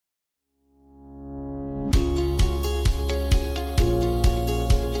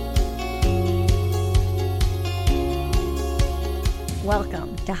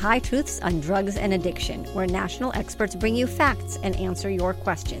to High Truths on Drugs and Addiction, where national experts bring you facts and answer your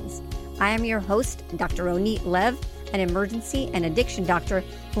questions. I am your host, Dr. Ronit Lev, an emergency and addiction doctor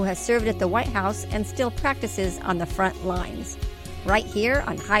who has served at the White House and still practices on the front lines. Right here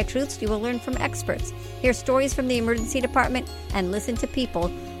on High Truths, you will learn from experts, hear stories from the emergency department, and listen to people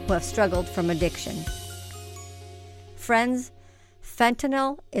who have struggled from addiction. Friends,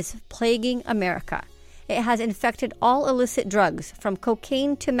 fentanyl is plaguing America. It has infected all illicit drugs, from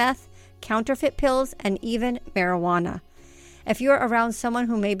cocaine to meth, counterfeit pills, and even marijuana. If you're around someone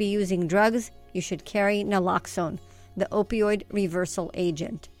who may be using drugs, you should carry naloxone, the opioid reversal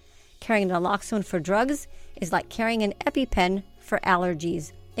agent. Carrying naloxone for drugs is like carrying an EpiPen for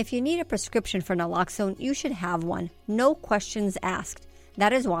allergies. If you need a prescription for naloxone, you should have one. No questions asked.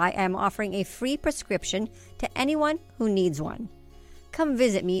 That is why I am offering a free prescription to anyone who needs one. Come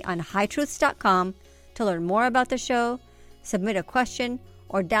visit me on hightruths.com to learn more about the show, submit a question,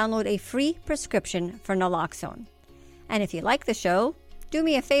 or download a free prescription for naloxone. And if you like the show, do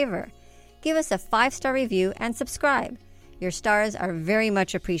me a favor. Give us a 5-star review and subscribe. Your stars are very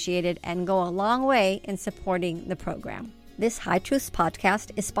much appreciated and go a long way in supporting the program. This High Truths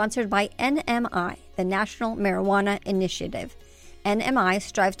podcast is sponsored by NMI, the National Marijuana Initiative. NMI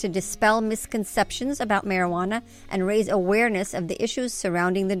strives to dispel misconceptions about marijuana and raise awareness of the issues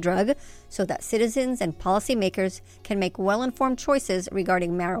surrounding the drug so that citizens and policymakers can make well-informed choices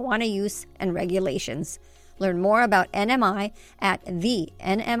regarding marijuana use and regulations. Learn more about NMI at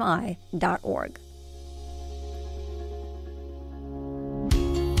thenmi.org.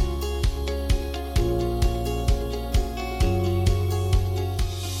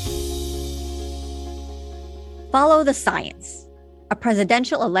 Follow the science. A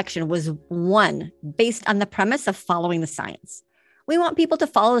presidential election was won based on the premise of following the science. We want people to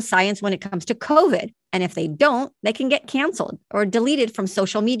follow the science when it comes to COVID, and if they don't, they can get canceled or deleted from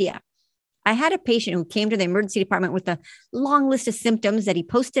social media. I had a patient who came to the emergency department with a long list of symptoms that he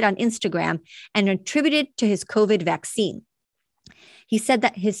posted on Instagram and attributed to his COVID vaccine. He said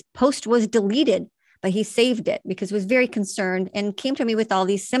that his post was deleted, but he saved it because he was very concerned and came to me with all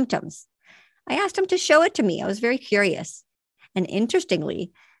these symptoms. I asked him to show it to me. I was very curious. And interestingly,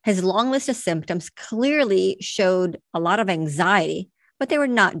 his long list of symptoms clearly showed a lot of anxiety, but they were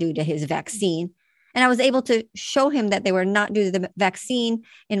not due to his vaccine. And I was able to show him that they were not due to the vaccine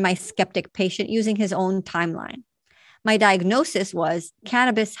in my skeptic patient using his own timeline. My diagnosis was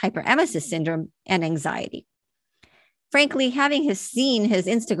cannabis hyperemesis syndrome and anxiety. Frankly, having seen his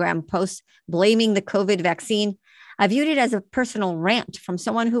Instagram posts blaming the COVID vaccine, I viewed it as a personal rant from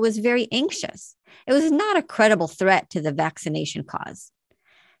someone who was very anxious. It was not a credible threat to the vaccination cause.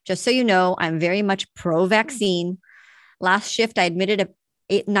 Just so you know, I'm very much pro-vaccine. Last shift, I admitted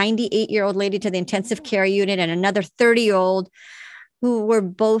a 98-year-old lady to the intensive care unit and another 30-year-old who were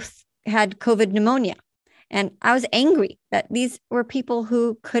both had COVID pneumonia. And I was angry that these were people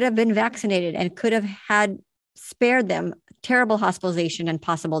who could have been vaccinated and could have had spared them terrible hospitalization and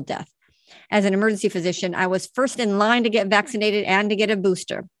possible death. As an emergency physician, I was first in line to get vaccinated and to get a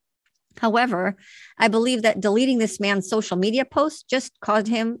booster. However, I believe that deleting this man's social media posts just caused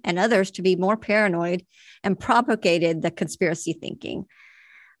him and others to be more paranoid and propagated the conspiracy thinking.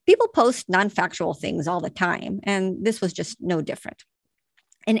 People post non-factual things all the time, and this was just no different.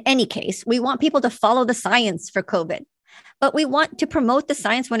 In any case, we want people to follow the science for COVID, but we want to promote the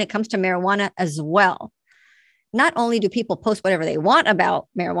science when it comes to marijuana as well. Not only do people post whatever they want about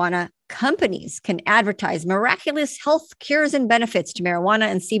marijuana, companies can advertise miraculous health cures and benefits to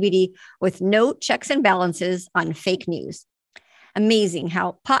marijuana and CBD with no checks and balances on fake news. Amazing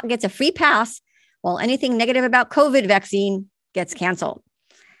how pot gets a free pass while anything negative about COVID vaccine gets canceled.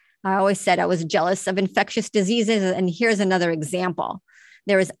 I always said I was jealous of infectious diseases, and here's another example.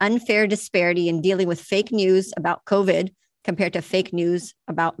 There is unfair disparity in dealing with fake news about COVID compared to fake news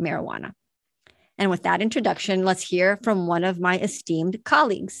about marijuana. And with that introduction, let's hear from one of my esteemed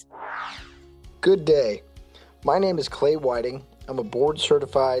colleagues. Good day. My name is Clay Whiting. I'm a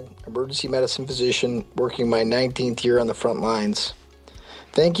board-certified emergency medicine physician working my 19th year on the front lines.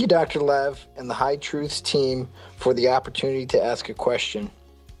 Thank you, Dr. Lev and the High Truths team for the opportunity to ask a question.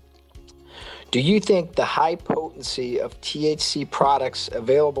 Do you think the high potency of THC products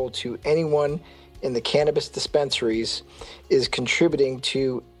available to anyone in the cannabis dispensaries is contributing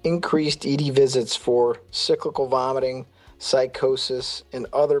to increased ED visits for cyclical vomiting, psychosis, and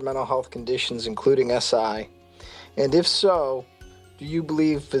other mental health conditions, including SI? And if so, do you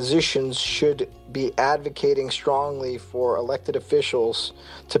believe physicians should be advocating strongly for elected officials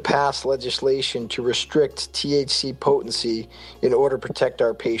to pass legislation to restrict THC potency in order to protect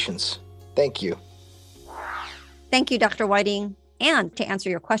our patients? Thank you. Thank you, Dr. Whiting. and to answer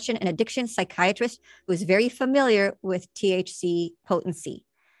your question, an addiction psychiatrist who is very familiar with THC potency.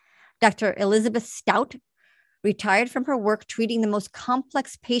 Dr. Elizabeth Stout retired from her work treating the most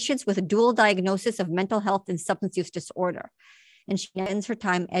complex patients with a dual diagnosis of mental health and substance use disorder. And she spends her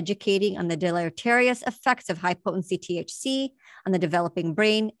time educating on the deleterious effects of high potency THC on the developing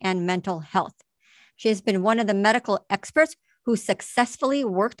brain and mental health. She has been one of the medical experts who successfully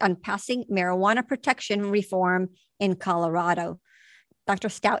worked on passing marijuana protection reform in Colorado. Dr.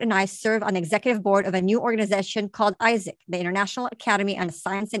 Stout and I serve on the executive board of a new organization called ISAC, the International Academy on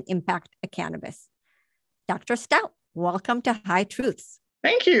Science and Impact of Cannabis. Dr. Stout, welcome to High Truths.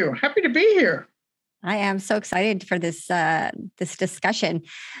 Thank you. Happy to be here. I am so excited for this discussion.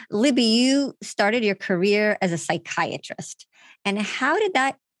 Libby, you started your career as a psychiatrist. And how did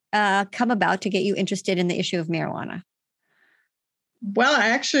that come about to get you interested in the issue of marijuana? Well, I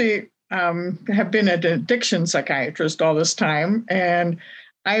actually have been an addiction psychiatrist all this time, and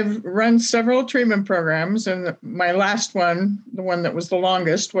I've run several treatment programs. And my last one, the one that was the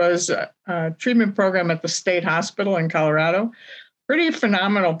longest, was a treatment program at the State Hospital in Colorado. Pretty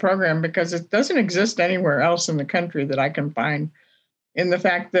phenomenal program because it doesn't exist anywhere else in the country that I can find, in the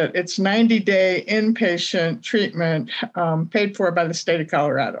fact that it's 90-day inpatient treatment paid for by the state of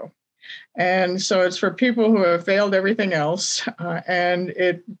Colorado. And so it's for people who have failed everything else. And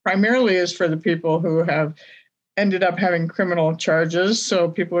it primarily is for the people who have ended up having criminal charges. So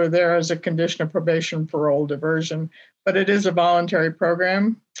people are there as a condition of probation, parole, diversion. But it is a voluntary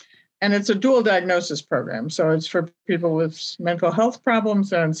program. And it's a dual diagnosis program. So it's for people with mental health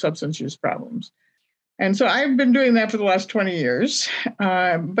problems and substance use problems. And so I've been doing that for the last 20 years.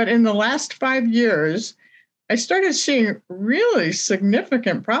 But in the last 5 years, I started seeing really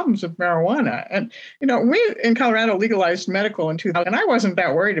significant problems with marijuana. And, we in Colorado legalized medical in 2000, and I wasn't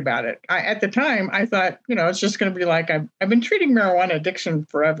that worried about it. At the time, I thought, it's just going to be like, I've been treating marijuana addiction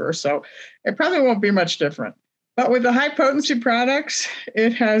forever, so it probably won't be much different. But with the high potency products,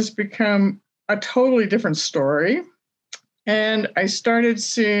 it has become a totally different story. And I started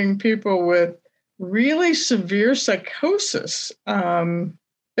seeing people with really severe psychosis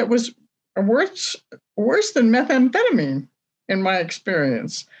that was worse than methamphetamine in my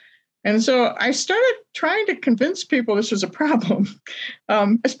experience. And so I started trying to convince people this was a problem,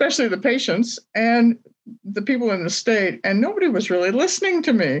 especially the patients and the people in the state. And nobody was really listening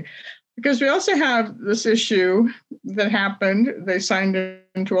to me. Because we also have this issue that happened, they signed it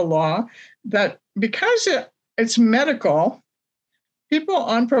into a law that because it's medical, people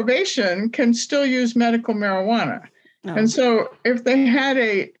on probation can still use medical marijuana. Oh. And so if they had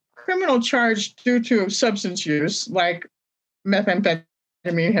a criminal charge due to substance use, like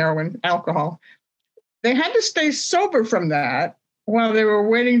methamphetamine, heroin, alcohol, they had to stay sober from that while they were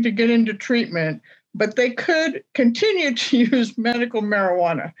waiting to get into treatment, but they could continue to use medical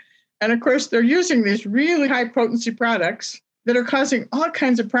marijuana. And of course, they're using these really high potency products that are causing all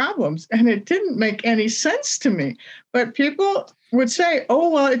kinds of problems. And it didn't make any sense to me. But people would say, oh,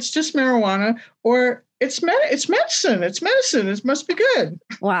 well, it's just marijuana, or it's medicine. It's medicine. It must be good.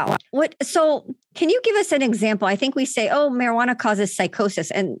 Wow. So can you give us an example? I think we say, oh, marijuana causes psychosis.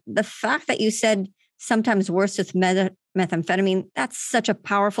 And the fact that you said sometimes worse with methamphetamine, that's such a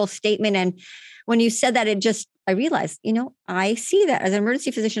powerful statement. And when you said that, I realized, I see that as an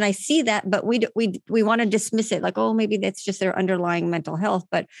emergency physician, I see that, but we want to dismiss it like, oh, maybe that's just their underlying mental health.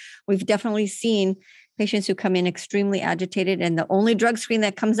 But we've definitely seen patients who come in extremely agitated, and the only drug screen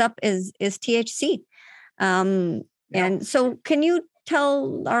that comes up is THC. And so can you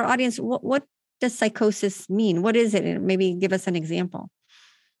tell our audience, what does psychosis mean? What is it? And maybe give us an example.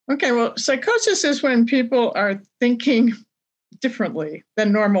 Okay, well, psychosis is when people are thinking differently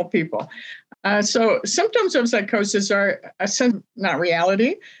than normal people. So symptoms of psychosis are a sense, not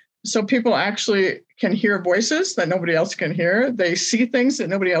reality. So people actually can hear voices that nobody else can hear. They see things that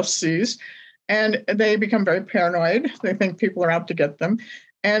nobody else sees, and they become very paranoid. They think people are out to get them.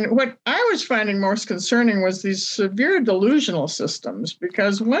 And what I was finding most concerning was these severe delusional systems,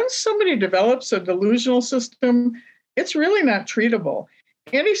 because once somebody develops a delusional system, it's really not treatable.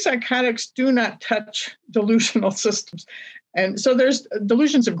 Antipsychotics do not touch delusional systems. And so there's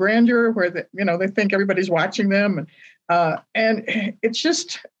delusions of grandeur where they think everybody's watching them. And it's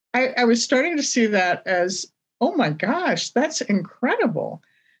just, I was starting to see that as, oh my gosh, that's incredible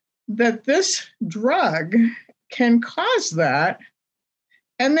that this drug can cause that.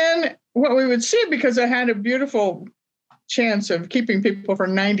 And then what we would see, because I had a beautiful chance of keeping people for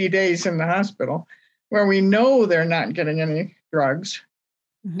 90 days in the hospital where we know they're not getting any drugs,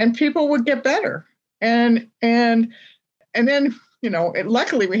 and people would get better. And then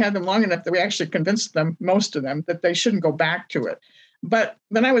luckily we had them long enough that we actually convinced them, most of them, that they shouldn't go back to it. But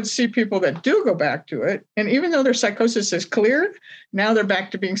then I would see people that do go back to it. And even though their psychosis is cleared, now they're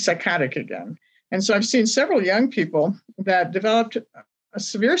back to being psychotic again. And so I've seen several young people that developed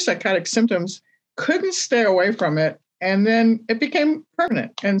severe psychotic symptoms, couldn't stay away from it, and then it became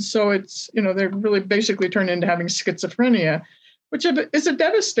permanent. And so it's, they're really basically turned into having schizophrenia, which is a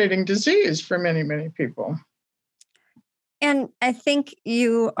devastating disease for many, many people. And I think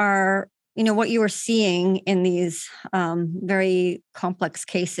you are, what you are seeing in these very complex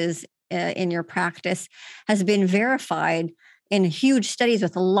cases in your practice has been verified in huge studies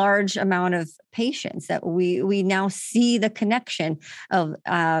with a large amount of patients, that we now see the connection of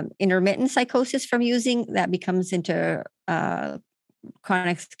intermittent psychosis from using that becomes into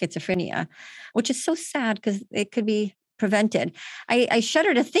chronic schizophrenia, which is so sad because it could be prevented. I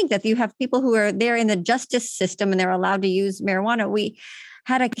shudder to think that you have people who are there in the justice system and they're allowed to use marijuana. We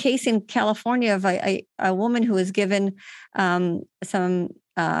had a case in California of a woman who was given some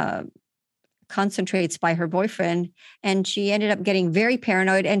concentrates by her boyfriend, and she ended up getting very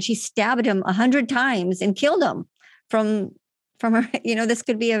paranoid, and she stabbed him 100 times and killed him from her. This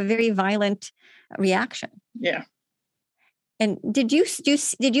could be a very violent reaction. Yeah. And did you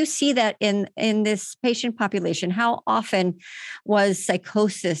see that in this patient population? How often was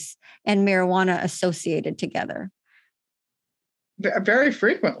psychosis and marijuana associated together? Very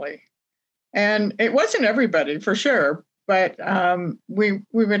frequently. And it wasn't everybody, for sure, but we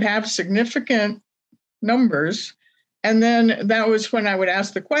would have significant numbers. And then that was when I would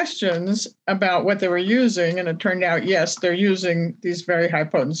ask the questions about what they were using. And it turned out, yes, they're using these very high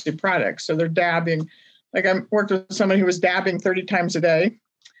potency products. So they're dabbing. Like I worked with somebody who was dabbing 30 times a day.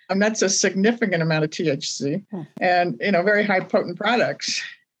 And that's a significant amount of THC and, very high potent products.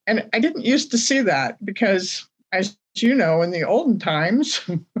 And I didn't used to see that because, as you know, in the olden times,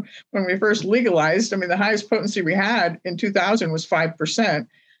 when we first legalized, the highest potency we had in 2000 was 5%.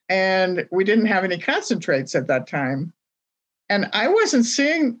 And we didn't have any concentrates at that time. And I wasn't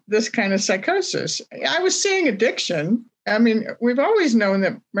seeing this kind of psychosis. I was seeing addiction. We've always known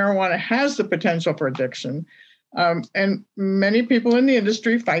that marijuana has the potential for addiction. And many people in the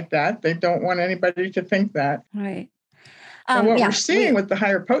industry fight that. They don't want anybody to think that. Right. What we're seeing with the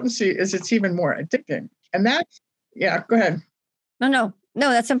higher potency is it's even more addicting. And that's, go ahead. No,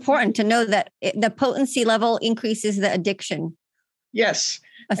 that's important to know that the potency level increases the addiction. Yes.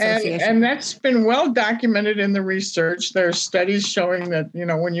 And that's been well documented in the research. There's studies showing that,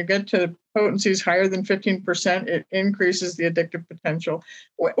 when you get to potencies higher than 15%, it increases the addictive potential.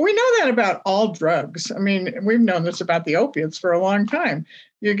 We know that about all drugs. We've known this about the opiates for a long time.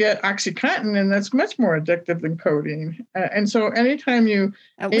 You get OxyContin, and that's much more addictive than codeine. And so anytime you...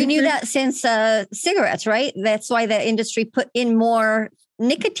 we knew that since cigarettes, right? That's why the industry put in more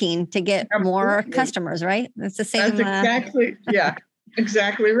nicotine to get more customers, right? It's the same. That's exactly,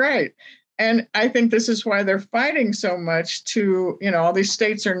 exactly right. And I think this is why they're fighting so much to, all these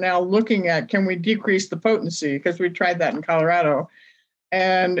states are now looking at, can we decrease the potency? Because we tried that in Colorado.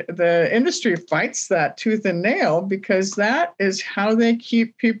 And the industry fights that tooth and nail because that is how they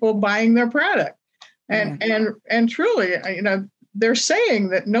keep people buying their product. And truly, they're saying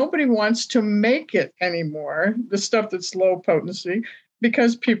that nobody wants to make it anymore, the stuff that's low potency,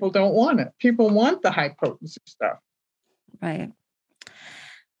 because people don't want it. People want the high potency stuff. Right.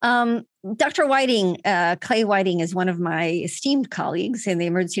 Dr. Whiting, Clay Whiting, is one of my esteemed colleagues in the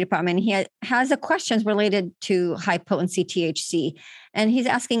emergency department. He has a questions related to high potency THC. And he's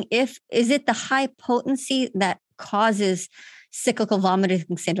asking is it the high potency that causes cyclical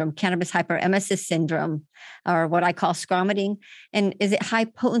vomiting syndrome, cannabis hyperemesis syndrome, or what I call scromiting? And is it high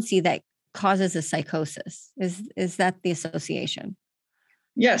potency that causes a psychosis? Is that the association?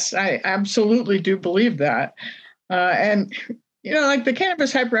 Yes, I absolutely do believe that. And like the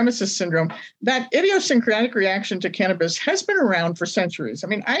cannabis hyperemesis syndrome, that idiosyncratic reaction to cannabis has been around for centuries.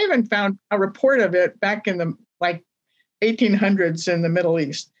 I even found a report of it back in the 1800s in the Middle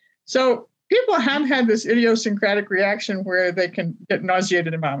East. So people have had this idiosyncratic reaction where they can get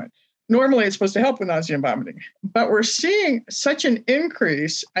nauseated and vomit. Normally, it's supposed to help with nausea and vomiting. But we're seeing such an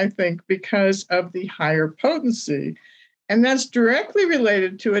increase, I think, because of the higher potency. And that's directly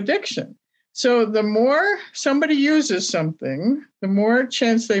related to addiction. So the more somebody uses something, the more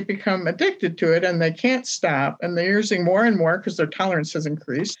chance they become addicted to it and they can't stop. And they're using more and more because their tolerance has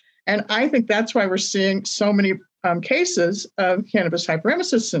increased. And I think that's why we're seeing so many cases of cannabis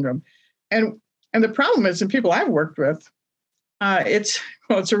hyperemesis syndrome. And the problem is, in people I've worked with, it's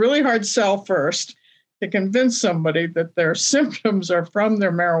a really hard sell first. to convince somebody that their symptoms are from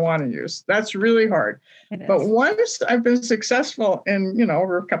their marijuana use. That's really hard. But once I've been successful in,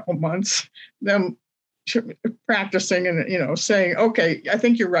 over a couple of months, them practicing and, saying, okay, I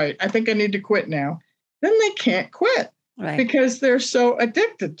think you're right. I think I need to quit now. Then they can't quit because they're so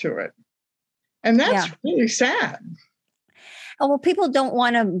addicted to it. And that's really sad. Oh, well, people don't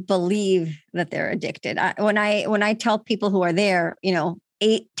want to believe that they're addicted. When I tell people who are there,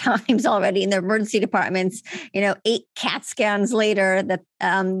 8 times already in their emergency departments, 8 CAT scans later, that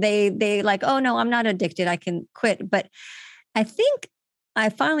they like, oh no, I'm not addicted, I can quit. But I think I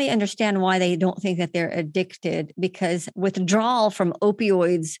finally understand why they don't think that they're addicted, because withdrawal from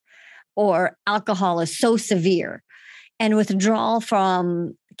opioids or alcohol is so severe. And withdrawal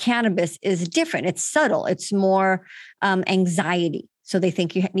from cannabis is different. It's subtle. It's more anxiety. So they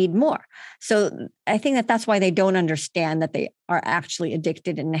think you need more. So I think that that's why they don't understand that they are actually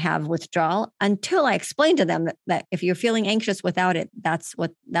addicted and have withdrawal, until I explain to them that if you're feeling anxious without it, that's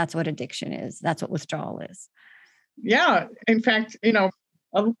what addiction is. That's what withdrawal is. Yeah. In fact,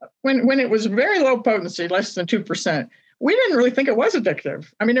 when it was very low potency, less than 2%, we didn't really think it was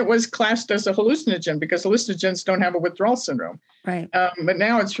addictive. I mean, it was classed as a hallucinogen because hallucinogens don't have a withdrawal syndrome. Right. But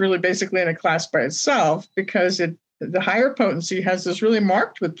now it's really basically in a class by itself, because the higher potency has this really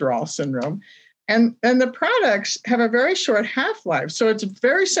marked withdrawal syndrome. And the products have a very short half-life. So it's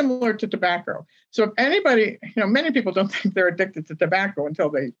very similar to tobacco. So if anybody, many people don't think they're addicted to tobacco until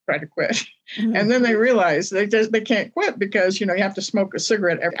they try to quit. Mm-hmm. And then they realize they can't quit because, you have to smoke a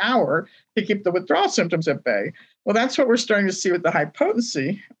cigarette every hour to keep the withdrawal symptoms at bay. Well, that's what we're starting to see with the high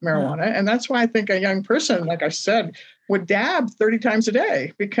potency marijuana. Yeah. And that's why I think a young person, like I said, would dab 30 times a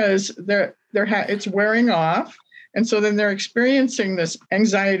day, because it's wearing off. And so then they're experiencing this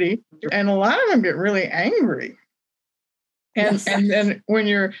anxiety, and a lot of them get really angry. And yes. And then when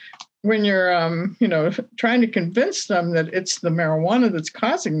you're trying to convince them that it's the marijuana that's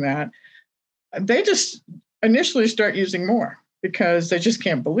causing that, they just initially start using more because they just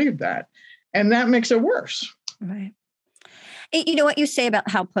can't believe that. And that makes it worse. Right. You know what you say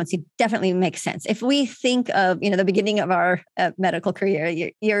about high potency definitely makes sense. If we think of, the beginning of our medical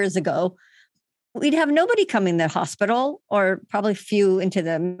career years ago, we'd have nobody come in the hospital, or probably few into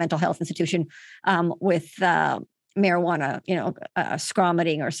the mental health institution with marijuana,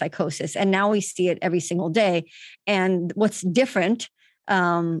 scromiting or psychosis. And now we see it every single day. And what's different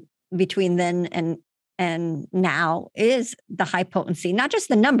between then and now is the high potency, not just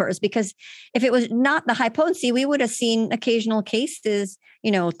the numbers, because if it was not the high potency, we would have seen occasional cases,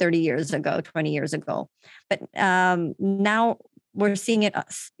 30 years ago, 20 years ago. But now we're seeing it,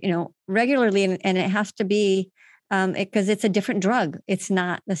 regularly, and it has to be because it's a different drug. It's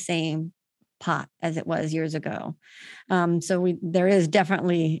not the same pot as it was years ago. So there is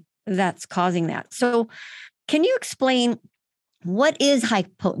definitely that's causing that. So can you explain what is high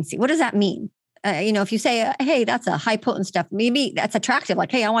potency? What does that mean? If you say, hey, that's a high potent stuff, maybe that's attractive.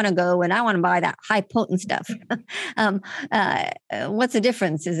 Like, hey, I want to go and I want to buy that high potent stuff. What's the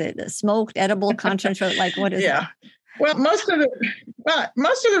difference? Is it smoked, edible, concentrate? Like, what is it? Well, most of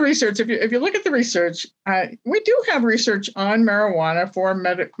the research, if you look at the research, we do have research on marijuana for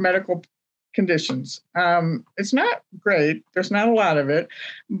medical conditions. It's not great. There's not a lot of it,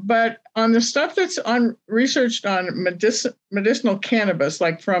 but on the stuff that's researched on medicinal cannabis,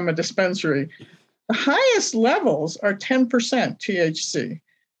 like from a dispensary, the highest levels are 10% THC.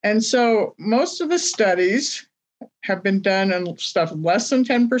 And so most of the studies have been done on stuff less than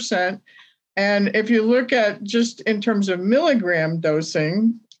 10%. And if you look at just in terms of milligram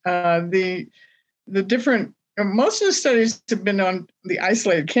dosing, the different, most of the studies have been on the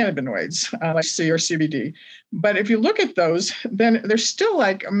isolated cannabinoids, like C or CBD. But if you look at those, then there's still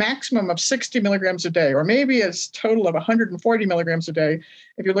like a maximum of 60 milligrams a day, or maybe a total of 140 milligrams a day.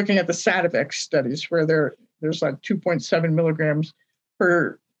 If you're looking at the Sativex studies, where there's like 2.7 milligrams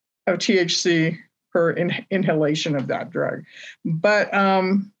of THC per inhalation of that drug. But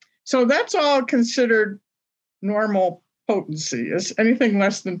so that's all considered normal potency. Is anything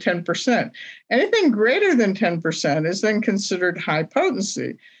less than 10%. Anything greater than 10% is then considered high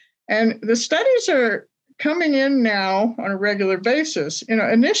potency. And the studies are coming in now on a regular basis.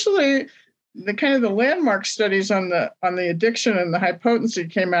 Initially, the landmark studies on the addiction and the high potency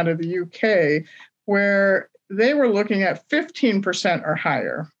came out of the UK, where they were looking at 15% or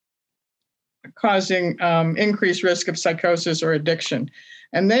higher, causing increased risk of psychosis or addiction.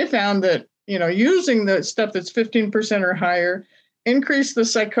 And they found that, using the stuff that's 15% or higher increased the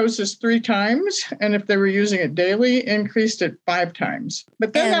psychosis 3 times. And if they were using it daily, increased it 5 times.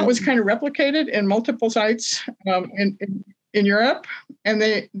 But then that was kind of replicated in multiple sites in Europe, and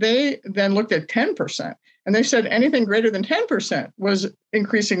they then looked at 10%. And they said anything greater than 10% was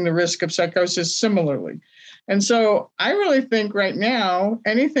increasing the risk of psychosis similarly. And so I really think right now,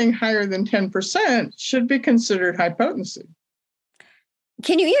 anything higher than 10% should be considered high potency.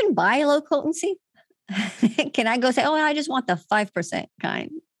 Can you even buy low potency? Can I go say, oh, I just want the 5% kind?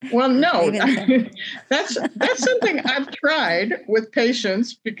 Well, no, that's something I've tried with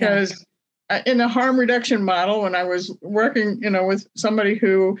patients because in a harm reduction model, when I was working, with somebody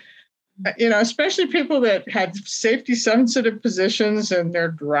who, especially people that had safety sensitive positions and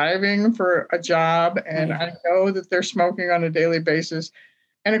they're driving for a job, and I know that they're smoking on a daily basis.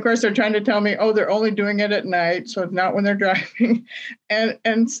 And of course, they're trying to tell me, oh, they're only doing it at night, so not when they're driving. And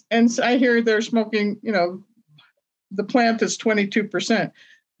I hear they're smoking, the plant that's 22%.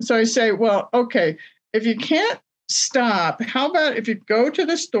 So I say, well, okay, if you can't stop, how about if you go to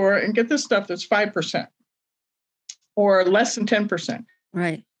the store and get the stuff that's 5% or less than 10%?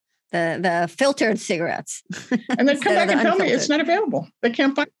 Right. The filtered cigarettes. And then come back and tell me it's not available. They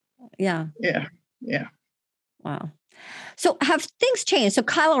can't find it. Yeah. Yeah. Wow. So have things changed? So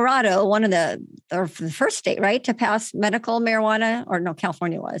Colorado, the first state, right, to pass medical marijuana, or no,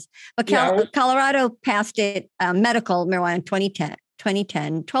 California was, but Colorado passed it, medical marijuana in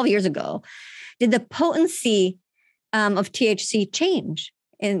 2010, 12 years ago. Did the potency of THC change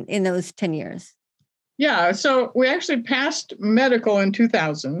in those 10 years? Yeah. So we actually passed medical in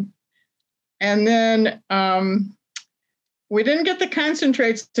 2000. And then we didn't get the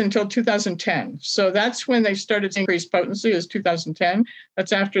concentrates until 2010. So that's when they started to increase potency, is 2010.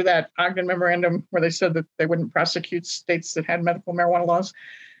 That's after that Ogden memorandum where they said that they wouldn't prosecute states that had medical marijuana laws.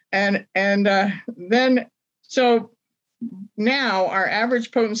 And then, so now our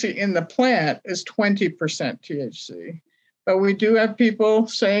average potency in the plant is 20% THC. But we do have people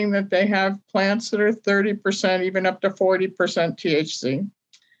saying that they have plants that are 30%, even up to 40% THC.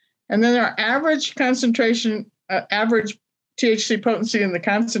 And then our average concentration, average THC potency in the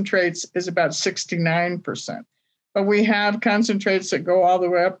concentrates is about 69%. But we have concentrates that go all the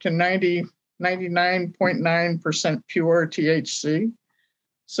way up to 99.9% pure THC.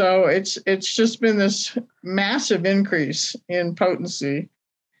 So it's just been this massive increase in potency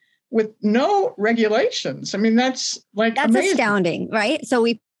with no regulations. I mean, that's amazing. Astounding, right? So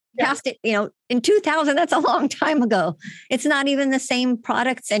we passed it, in 2000, that's a long time ago. It's not even the same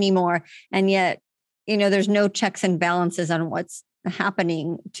products anymore. And yet, there's no checks and balances on what's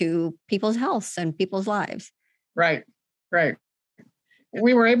happening to people's health and people's lives. Right.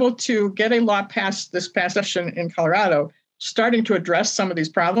 We were able to get a law passed this past session in Colorado, starting to address some of these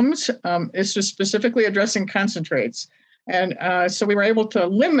problems. It's just specifically addressing concentrates. And so we were able to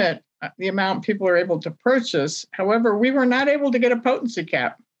limit the amount people are able to purchase. However, we were not able to get a potency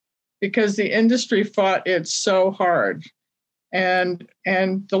cap because the industry fought it so hard. And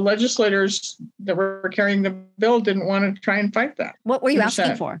the legislators that were carrying the bill didn't want to try and fight that. What were you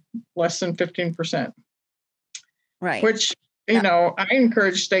asking for? Less than 15%. Right. Which, I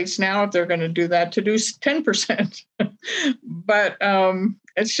encourage states now, if they're going to do that, to do 10%. But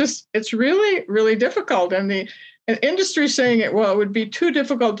it's really, really difficult. And the industry is saying it would be too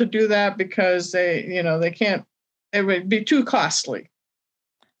difficult to do that because they can't, it would be too costly.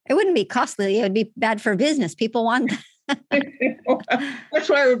 It wouldn't be costly. It would be bad for business. People want That's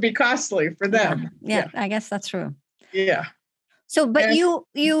why it would be costly for them. Yeah, I guess that's true. Yeah. So, but you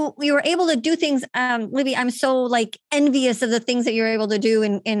were able to do things, Libby. I'm so envious of the things that you're able to do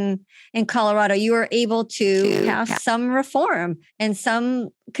in Colorado. You were able to pass some reform and some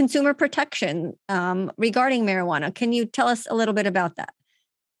consumer protection regarding marijuana. Can you tell us a little bit about that?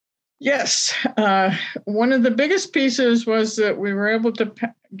 Yes. One of the biggest pieces was that we were able to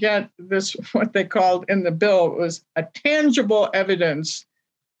get this, what they called in the bill, was a tangible evidence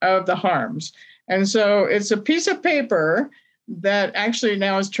of the harms. And so it's a piece of paper that actually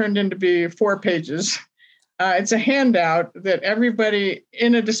now has turned into be 4 pages. It's a handout that everybody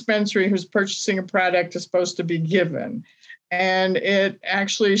in a dispensary who's purchasing a product is supposed to be given. And it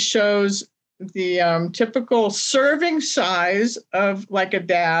actually shows the typical serving size of a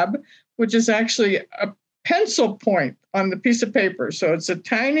dab, which is actually a pencil point on the piece of paper. So it's a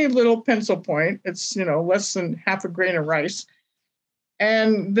tiny little pencil point. It's, less than half a grain of rice.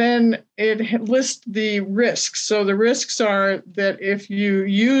 And then it lists the risks. So the risks are that if you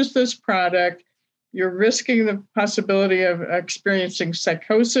use this product, you're risking the possibility of experiencing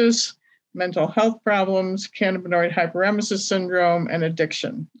psychosis, mental health problems, cannabinoid hyperemesis syndrome, and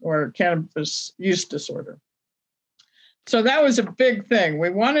addiction or cannabis use disorder. So that was a big thing.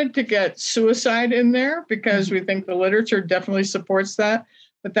 We wanted to get suicide in there because we think the literature definitely supports that,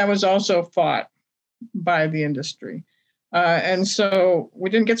 but that was also fought by the industry. And so we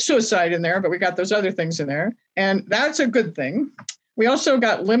didn't get suicide in there, but we got those other things in there. And that's a good thing. We also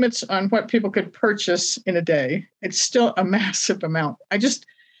got limits on what people could purchase in a day. It's still a massive amount.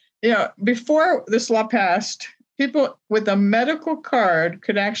 Before this law passed, people with a medical card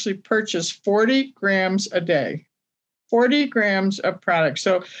could actually purchase 40 grams a day, 40 grams of product.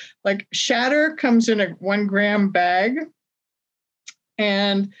 So like Shatter comes in a 1 gram bag.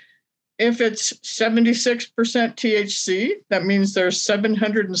 And if it's 76% THC, that means there's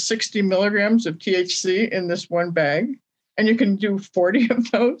 760 milligrams of THC in this one bag. And you can do 40 of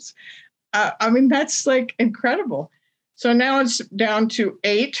those. That's like incredible. So now it's down to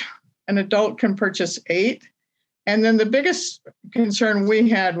 8. An adult can purchase 8. And then the biggest concern we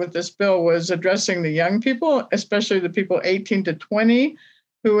had with this bill was addressing the young people, especially the people 18 to 20,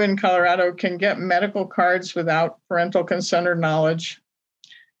 who in Colorado can get medical cards without parental consent or knowledge.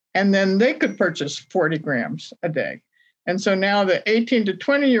 And then they could purchase 40 grams a day. And so now the 18 to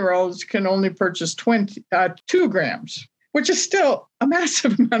 20-year-olds can only purchase 2 grams, which is still a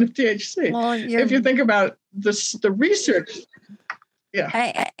massive amount of THC. Well, if you think about this, the research. Yeah.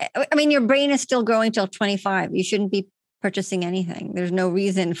 I mean, your brain is still growing till 25. You shouldn't be purchasing anything. There's no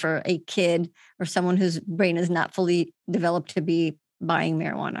reason for a kid or someone whose brain is not fully developed to be buying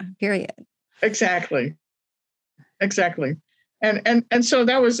marijuana, period. Exactly. And so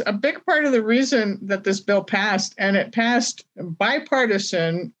that was a big part of the reason that this bill passed, and it passed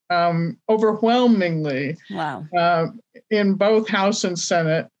bipartisan overwhelmingly. Wow. In both House and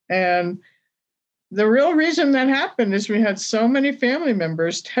Senate. And the real reason that happened is we had so many family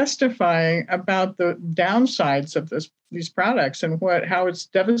members testifying about the downsides of these products and how it's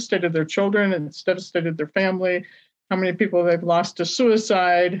devastated their children and it's devastated their family, how many people they've lost to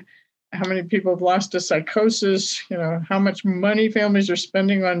suicide, how many people have lost to psychosis, how much money families are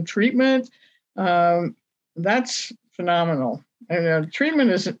spending on treatment. That's phenomenal. And treatment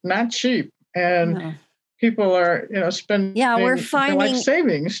is not cheap. And no. People are, spending we're finding life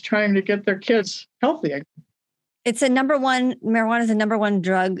savings trying to get their kids healthy. It's marijuana is the number one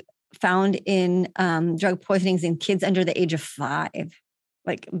drug found in drug poisonings in kids under the age of 5.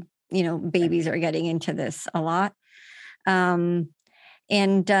 Like, babies are getting into this a lot. And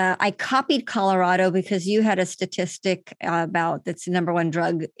I copied Colorado because you had a statistic about that's the number one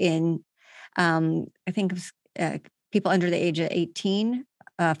drug in, I think, people under the age of 18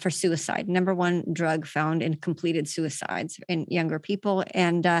 for suicide. Number one drug found in completed suicides in younger people.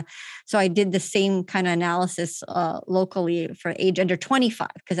 And so I did the same kind of analysis locally for age under 25,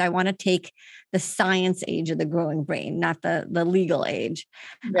 because I want to take the science age of the growing brain, not the legal age.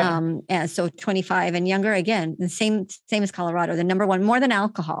 Yeah. And so 25 and younger, again, the same as Colorado, the number one, more than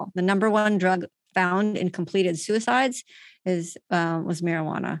alcohol, the number one drug found in completed suicides was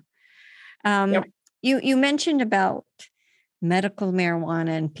marijuana. Yep. You mentioned about medical marijuana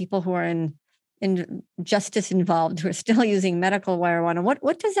and people who are in justice involved who are still using medical marijuana.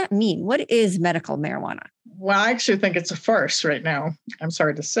 What does that mean? What is medical marijuana? Well, I actually think it's a farce right now, I'm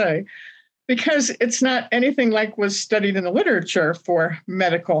sorry to say, because it's not anything like was studied in the literature for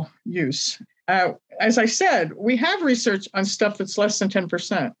medical use. As I said, we have research on stuff that's less than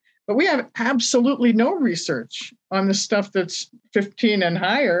 10%, but we have absolutely no research on the stuff that's 15 and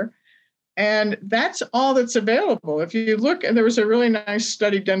higher. And that's all that's available. If you look, and there was a really nice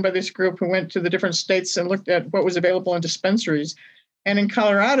study done by this group who went to the different states and looked at what was available in dispensaries. And in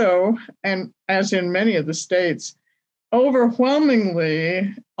Colorado, and as in many of the states,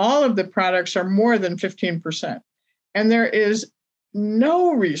 overwhelmingly, all of the products are more than 15%. And there is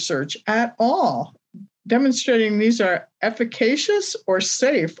no research at all demonstrating these are efficacious or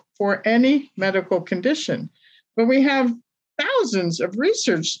safe for any medical condition. But we have thousands of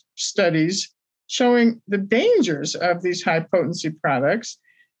research studies showing the dangers of these high potency products.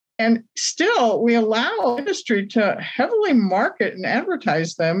 And still, we allow industry to heavily market and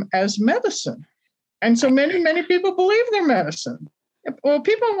advertise them as medicine. And so many people believe they're medicine. Well,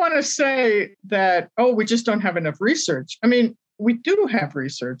 people want to say that, we just don't have enough research. I mean, we do have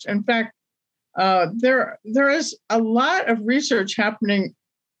research. In fact, there is a lot of research happening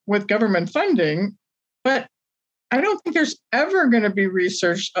with government funding, but I don't think there's ever going to be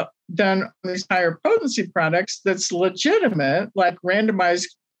research done on these higher potency products that's legitimate, like randomized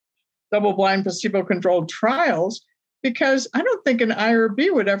double-blind placebo-controlled trials, because I don't think an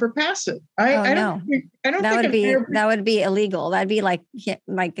IRB would ever pass it. That would be illegal. That'd be like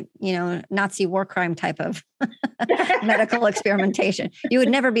Nazi war crime type of medical experimentation. You would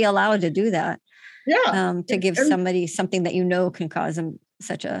never be allowed to do that. Yeah. To give somebody something that can cause them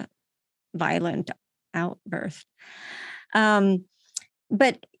such a violent outburst.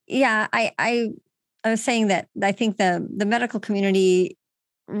 But yeah, I I was saying that I think the medical community,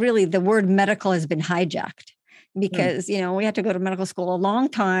 really the word medical has been hijacked because, we had to go to medical school a long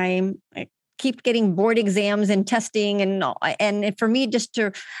time. I keep getting board exams and testing and for me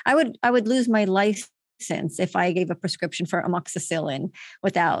I would lose my license if I gave a prescription for amoxicillin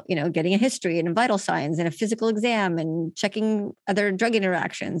without, getting a history and vital signs and a physical exam and checking other drug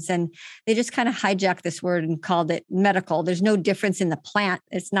interactions. And they just kind of hijacked this word and called it medical. There's no difference in the plant.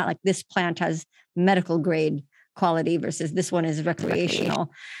 It's not like this plant has medical grade quality versus this one is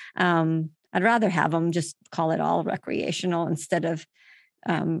recreational. I'd rather have them just call it all recreational instead of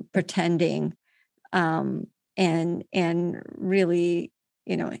pretending and really,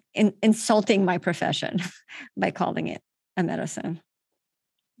 insulting my profession by calling it a medicine.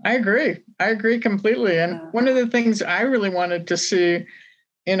 I agree completely. And one of the things I really wanted to see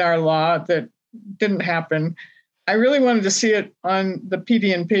in our law that didn't happen, I really wanted to see it on the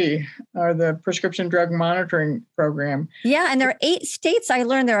PDNP, or the Prescription Drug Monitoring Program. Yeah, and there are 8 states. I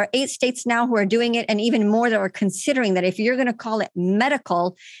learned there are 8 states now who are doing it, and even more that are considering that if you're going to call it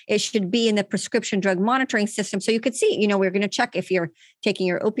medical, it should be in the prescription drug monitoring system. So you could see, we're going to check if you're taking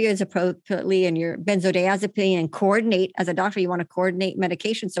your opioids appropriately and your benzodiazepine, and coordinate. As a doctor, you want to coordinate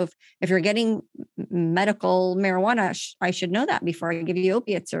medication. So if you're getting medical marijuana, I should know that before I give you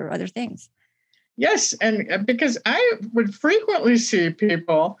opiates or other things. Yes, and because I would frequently see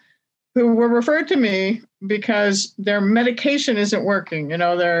people who were referred to me because their medication isn't working.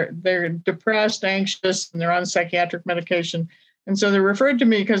 They're depressed, anxious, and they're on psychiatric medication. And so they're referred to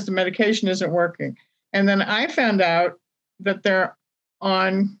me because the medication isn't working. And then I found out that they're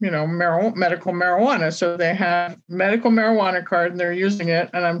on, medical marijuana. So they have medical marijuana card and they're using it.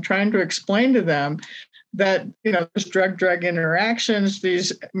 And I'm trying to explain to them that, there's drug-drug interactions.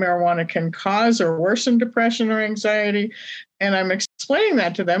 These marijuana can cause or worsen depression or anxiety. And I'm explaining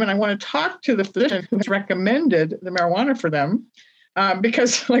that to them. And I want to talk to the physician who has recommended the marijuana for them.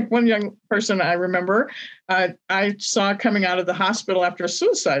 Because like one young person I remember, I saw coming out of the hospital after a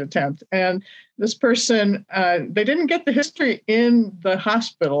suicide attempt. And this person, they didn't get the history in the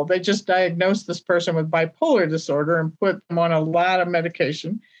hospital. They just diagnosed this person with bipolar disorder and put them on a lot of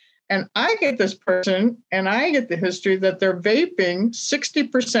medication. And I get this person and I get the history that they're vaping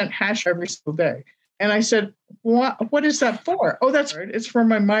 60% hash every single day. And I said, what is that for? Oh, it's for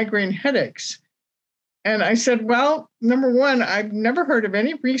my migraine headaches. And I said, well, number one, I've never heard of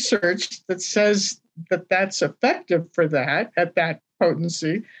any research that says that that's effective for that at that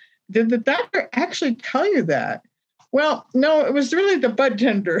potency. Did the doctor actually tell you that? Well, no, it was really the bud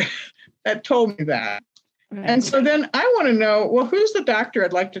tender that told me that. And so then I want to know, well, who's the doctor?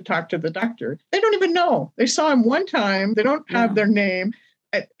 I'd like to talk to the doctor. They don't even know. They saw him one time. They don't have their name.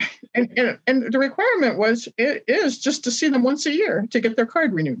 And the requirement is just to see them once a year to get their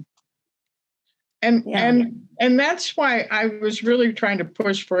card renewed. And that's why I was really trying to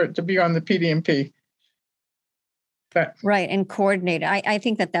push for it to be on the PDNP. But, right. And coordinate. I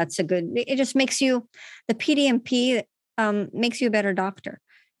think that's it just makes the PDNP makes you a better doctor.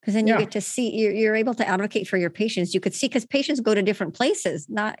 Because then you get to see, you're able to advocate for your patients. You could see, because patients go to different places,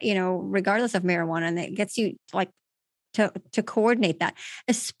 not, regardless of marijuana. And it gets you to coordinate that,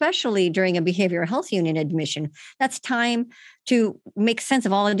 especially during a behavioral health unit admission. That's time to make sense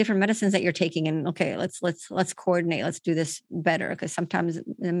of all the different medicines that you're taking. And okay, let's coordinate. Let's do this better, because sometimes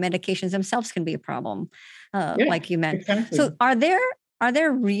the medications themselves can be a problem, like you meant. Exactly. So are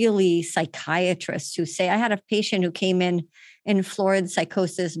there really psychiatrists who say, I had a patient who came in florid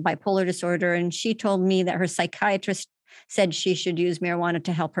psychosis, bipolar disorder, and she told me that her psychiatrist said she should use marijuana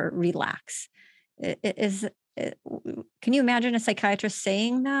to help her relax. Can you imagine a psychiatrist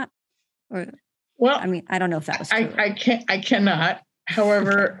saying that? Well, I mean, I don't know if that was true. I cannot.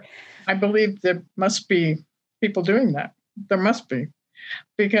 However, I believe there must be people doing that. There must be,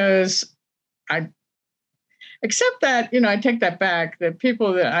 because except that, I take that back. The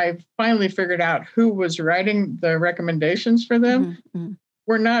people that I've finally figured out who was writing the recommendations for them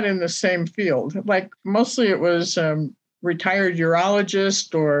were not in the same field. Like mostly it was retired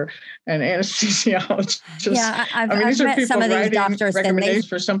urologist or an anesthesiologist. Yeah, I've met some of these doctors. Recommendations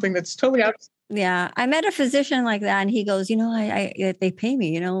for something that's totally out. Yeah, I met a physician like that, and he goes, they pay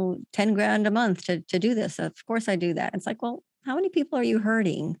me, $10,000 a month to do this. Of course, I do that. It's like, well, how many people are you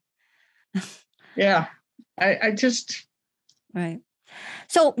hurting? Yeah. I just right.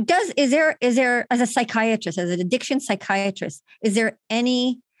 So is there as a psychiatrist, as an addiction psychiatrist, is there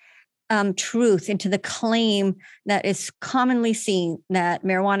any truth into the claim that is commonly seen that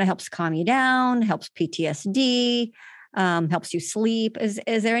marijuana helps calm you down, helps PTSD, helps you sleep? Is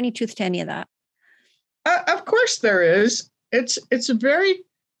there any truth to any of that? Of course there is. It's very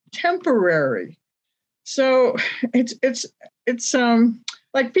temporary. So it's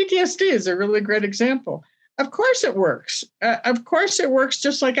like PTSD is a really great example. Of course it works. Of course it works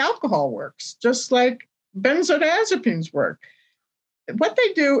just like alcohol works, just like benzodiazepines work. What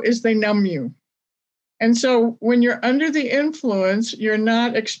they do is they numb you. And so when you're under the influence, you're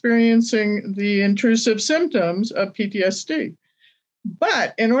not experiencing the intrusive symptoms of PTSD.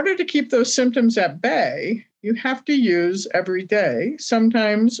 But in order to keep those symptoms at bay, you have to use every day,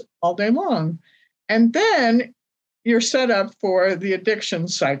 sometimes all day long. And then you're set up for the addiction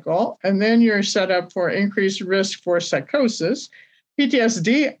cycle, and then you're set up for increased risk for psychosis.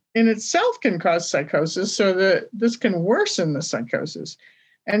 PTSD in itself can cause psychosis, so that this can worsen the psychosis.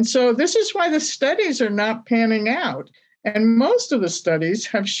 And so this is why the studies are not panning out. And most of the studies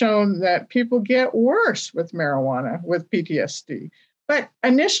have shown that people get worse with marijuana, with PTSD. But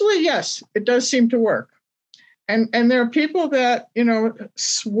initially, yes, it does seem to work. And there are people that,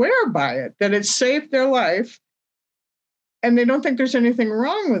 swear by it, that it saved their life, and they don't think there's anything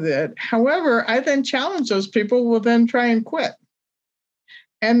wrong with it. However, I then challenge those people will then try and quit.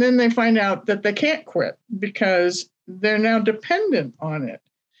 And then they find out that they can't quit because they're now dependent on it.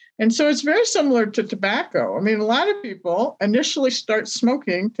 And so it's very similar to tobacco. I mean, a lot of people initially start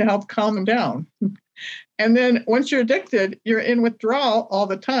smoking to help calm them down. And then once you're addicted, you're in withdrawal all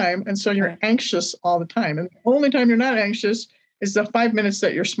the time. And so you're anxious all the time. And the only time you're not anxious is the 5 minutes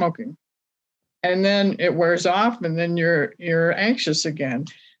that you're smoking. And then it wears off, and then you're anxious again.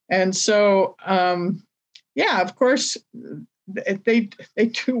 And so, of course, they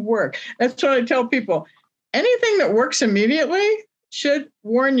do work. That's what I tell people. Anything that works immediately should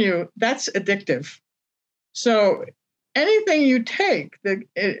warn you that's addictive. So anything you take that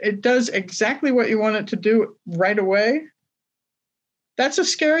it does exactly what you want it to do right away, that's a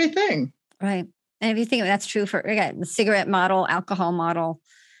scary thing. Right. And if you think that's true for, again, the cigarette model, alcohol model,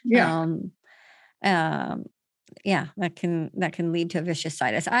 that can lead to a vicious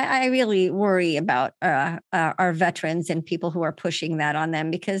cycle. I really worry about our veterans and people who are pushing that on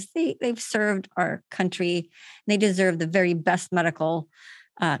them, because they've served our country. They deserve the very best medical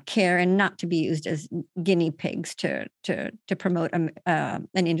care, and not to be used as guinea pigs to promote an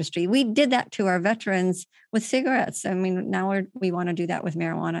industry. We did that to our veterans with cigarettes. I mean, now we want to do that with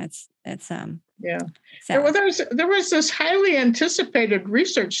marijuana. It's sad. There was this highly anticipated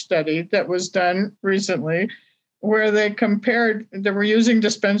research study that was done recently where they were using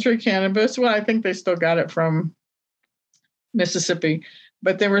dispensary cannabis. Well, I think they still got it from Mississippi,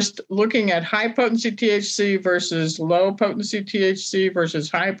 but they were looking at high potency THC versus low potency THC versus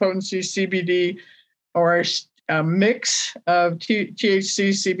high potency CBD, or a mix of THC,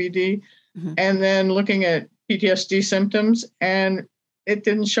 CBD, and then looking at PTSD symptoms, and it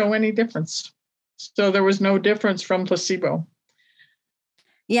didn't show any difference. So there was no difference from placebo.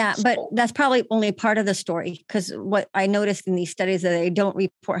 Yeah, but that's probably only part of the story, because what I noticed in these studies that they don't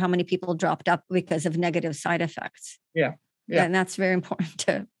report how many people dropped up because of negative side effects. Yeah. And that's very important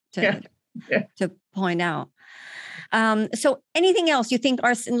to point out. So anything else you think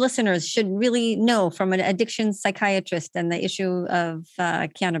our listeners should really know from an addiction psychiatrist and the issue of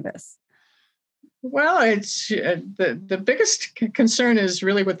cannabis? Well, it's the biggest concern is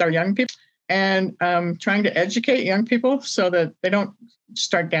really with our young people, and trying to educate young people so that they don't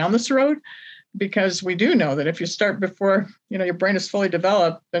start down this road, because we do know that if you start before your brain is fully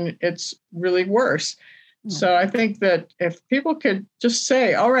developed, then it's really worse. So I think that if people could just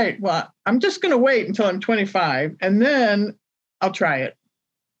say, all right, well, I'm just going to wait until I'm 25 and then I'll try it,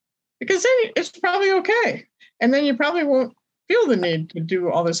 because then it's probably okay. And then you probably won't feel the need to do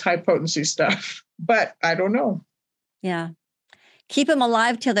all this high potency stuff, but I don't know. Yeah. Keep them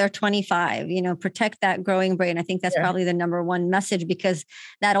alive till they're 25, protect that growing brain. I think that's probably the number one message, because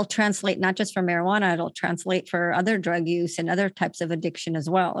that'll translate not just for marijuana, it'll translate for other drug use and other types of addiction as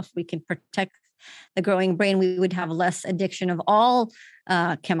well. If we can protect the growing brain, we would have less addiction of all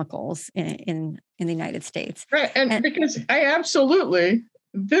chemicals in the United States. Right. And because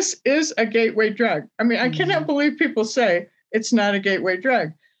this is a gateway drug. I mean, I cannot believe people say it's not a gateway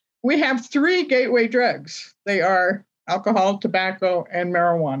drug. We have 3 gateway drugs. They are alcohol, tobacco, and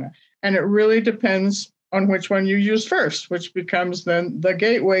marijuana. And it really depends on which one you use first, which becomes then the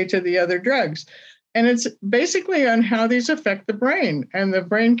gateway to the other drugs. And it's basically on how these affect the brain and the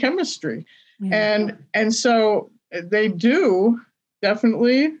brain chemistry. Yeah. And so they do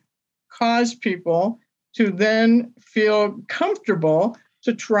definitely cause people to then feel comfortable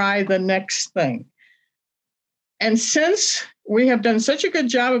to try the next thing. And since we have done such a good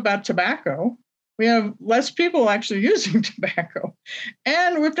job about tobacco, we have less people actually using tobacco.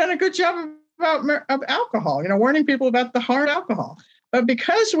 And we've done a good job of alcohol, warning people about the harm of alcohol. But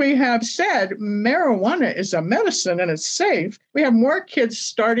because we have said marijuana is a medicine and it's safe, we have more kids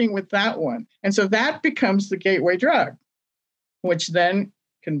starting with that one. And so that becomes the gateway drug, which then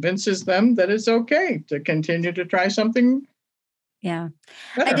convinces them that it's okay to continue to try something. Yeah.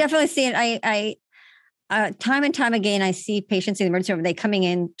 better. I definitely see it. I time and time again, I see patients in the emergency room, they coming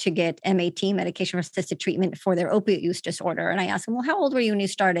in to get MAT, medication assisted treatment for their opiate use disorder. And I ask them, well, how old were you when you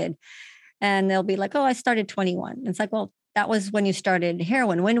started? And they'll be like, oh, I started 21. And it's like, well, that was when you started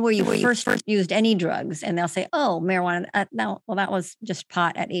heroin. When were you first used any drugs? And they'll say, oh, marijuana. No, well, that was just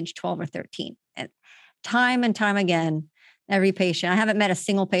pot at age 12 or 13. And time again, every patient, I haven't met a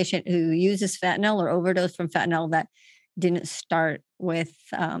single patient who uses fentanyl or overdosed from fentanyl that didn't start with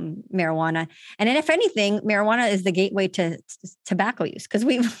marijuana. And then if anything, marijuana is the gateway to tobacco use, because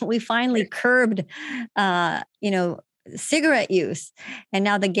we finally curbed, cigarette use. And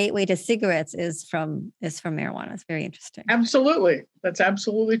now the gateway to cigarettes is from marijuana. It's very interesting. Absolutely. That's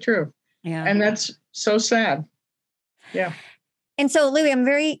absolutely true. Yeah. And that's so sad. Yeah. And so, Louie, I'm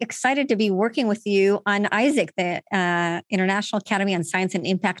very excited to be working with you on ISAC, the International Academy on Science and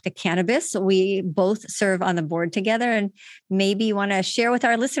Impact of Cannabis. We both serve on the board together, and maybe you want to share with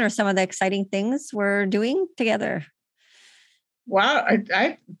our listeners some of the exciting things we're doing together. Wow.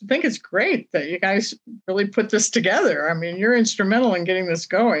 I think it's great that you guys really put this together. I mean, you're instrumental in getting this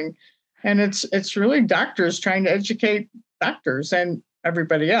going. And it's really doctors trying to educate doctors and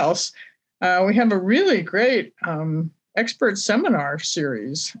everybody else. We have a really great expert seminar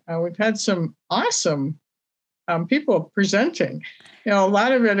series. We've had some awesome people presenting. A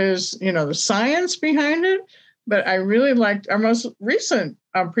lot of it is, the science behind it, but I really liked our most recent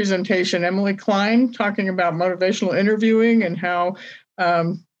presentation, Emily Klein, talking about motivational interviewing and how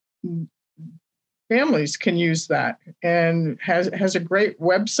families can use that, and has a great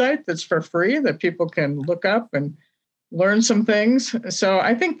website that's for free that people can look up and learn some things. So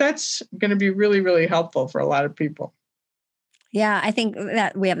I think that's going to be really, really helpful for a lot of people. Yeah, I think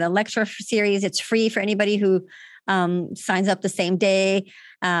that we have the lecture series. It's free for anybody who signs up the same day.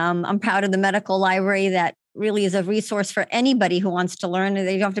 I'm proud of the medical library that really is a resource for anybody who wants to learn.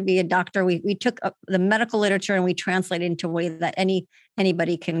 They don't have to be a doctor. We took the medical literature and we translated it into a way that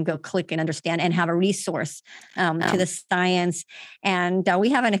anybody can go click and understand and have a resource to the science. And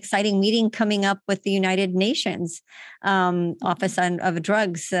we have an exciting meeting coming up with the United Nations Office of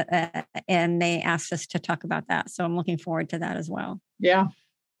Drugs, and they asked us to talk about that. So I'm looking forward to that as well. Yeah,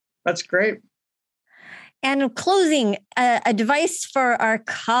 that's great. And closing, advice for our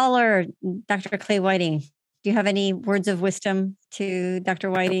caller, Dr. Clay Whiting. Do you have any words of wisdom to Dr.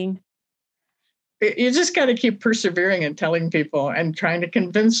 Whiting? You just got to keep persevering and telling people and trying to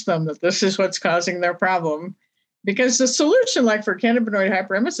convince them that this is what's causing their problem. Because the solution, like for cannabinoid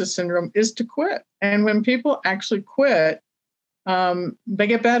hyperemesis syndrome, is to quit. And when people actually quit, they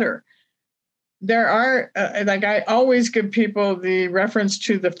get better. There are, I always give people the reference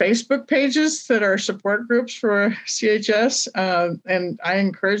to the Facebook pages that are support groups for CHS. And I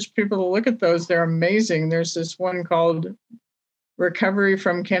encourage people to look at those. They're amazing. There's this one called Recovery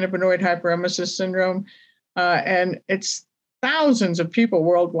from Cannabinoid Hyperemesis Syndrome. And it's thousands of people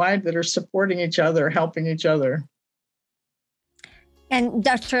worldwide that are supporting each other, helping each other. And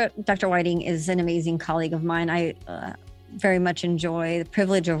Dr. Whiting is an amazing colleague of mine. I very much enjoy the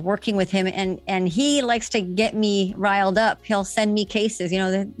privilege of working with him, and he likes to get me riled up. He'll send me cases,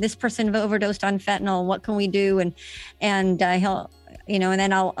 this person overdosed on fentanyl, what can we do? And he'll, and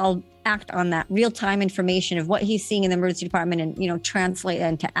then I'll act on that real-time information of what he's seeing in the emergency department and, translate that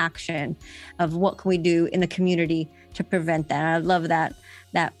into action of what can we do in the community to prevent that. I love that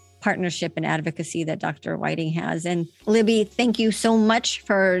partnership and advocacy that Dr. Whiting has. And Libby, thank you so much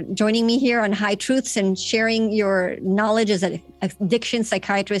for joining me here on High Truths and sharing your knowledge as an addiction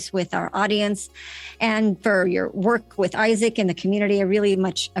psychiatrist with our audience, and for your work with ISAC and the community. I really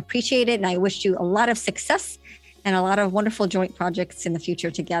much appreciate it. And I wish you a lot of success and a lot of wonderful joint projects in the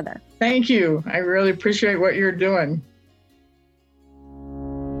future together. Thank you. I really appreciate what you're doing.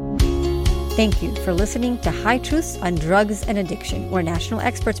 Thank you for listening to High Truths on Drugs and Addiction, where national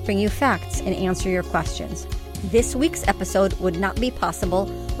experts bring you facts and answer your questions. This week's episode would not be possible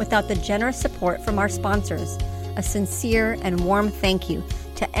without the generous support from our sponsors. A sincere and warm thank you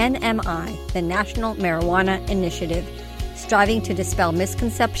to NMI, the National Marijuana Initiative, striving to dispel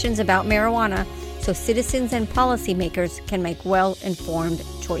misconceptions about marijuana so citizens and policymakers can make well-informed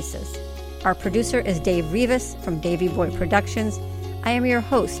choices. Our producer is Dave Rivas from Davey Boy Productions. I am your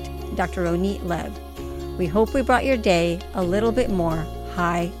host, Dr. Ronit Lev. We hope we brought your day a little bit more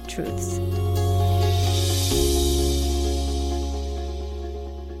high truths.